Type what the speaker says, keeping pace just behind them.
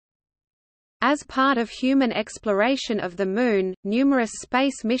As part of human exploration of the Moon, numerous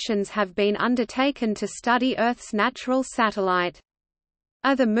space missions have been undertaken to study Earth's natural satellite.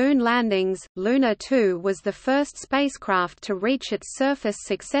 Other moon landings, Luna 2 was the first spacecraft to reach its surface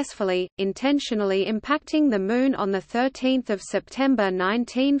successfully, intentionally impacting the Moon on 13 September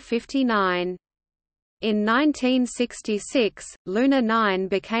 1959. In 1966, Luna 9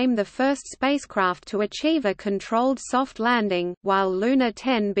 became the first spacecraft to achieve a controlled soft landing, while Luna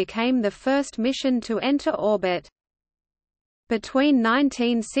 10 became the first mission to enter orbit. Between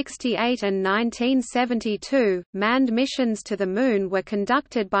 1968 and 1972, manned missions to the Moon were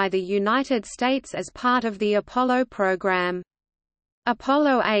conducted by the United States as part of the Apollo program.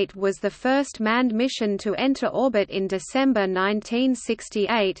 Apollo 8 was the first manned mission to enter orbit in December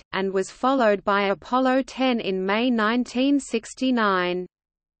 1968, and was followed by Apollo 10 in May 1969.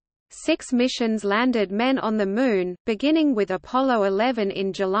 6 missions landed men on the Moon, beginning with Apollo 11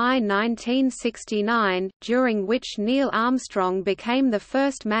 in July 1969, during which Neil Armstrong became the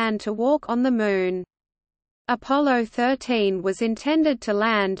first man to walk on the Moon. Apollo 13 was intended to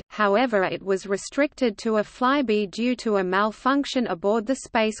land, however it was restricted to a flyby due to a malfunction aboard the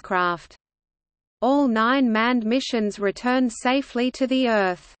spacecraft. All 9 manned missions returned safely to the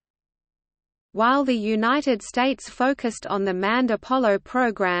Earth. While the United States focused on the manned Apollo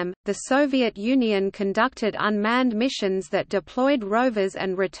program, the Soviet Union conducted unmanned missions that deployed rovers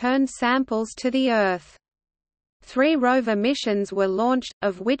and returned samples to the Earth. 3 rover missions were launched,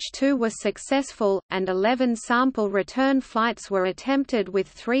 of which 2 were successful, and 11 sample return flights were attempted with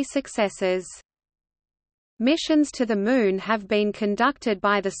 3 successes. Missions to the Moon have been conducted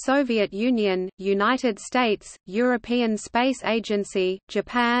by the Soviet Union, United States, European Space Agency,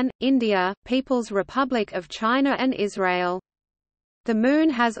 Japan, India, People's Republic of China and Israel. The Moon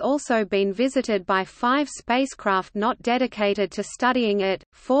has also been visited by 5 spacecraft not dedicated to studying it,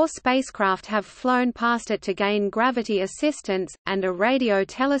 4 spacecraft have flown past it to gain gravity assistance, and a radio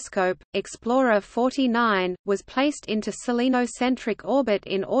telescope, Explorer 49, was placed into selenocentric orbit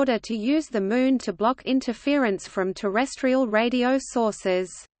in order to use the Moon to block interference from terrestrial radio sources.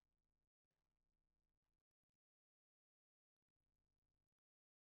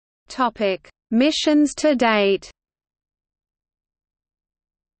 Missions to date.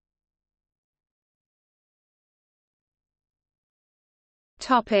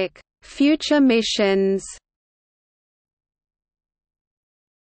 Future missions.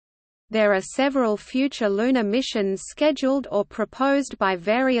 There are several future lunar missions scheduled or proposed by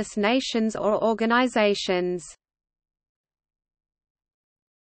various nations or organizations.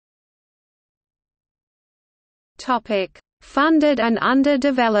 Funded and under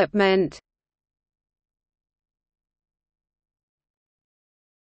development.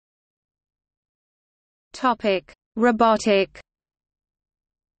 Robotic.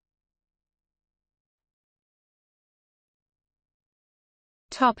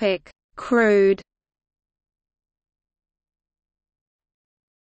 Crewed.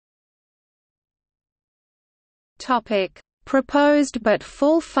 Proposed but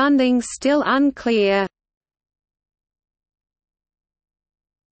full funding still unclear.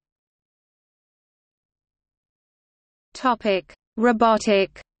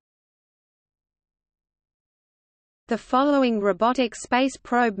 Robotic. The following robotic space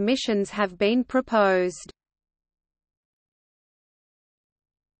probe missions have been proposed.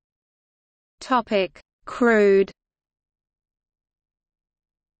 Crewed.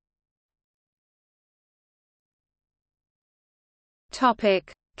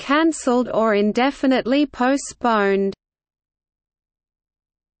 Cancelled or indefinitely postponed.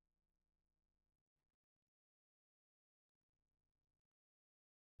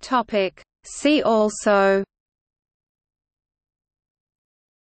 See also: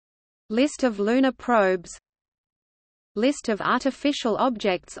 List of lunar probes, List of artificial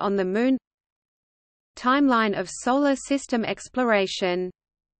objects on the Moon, Timeline of Solar System exploration.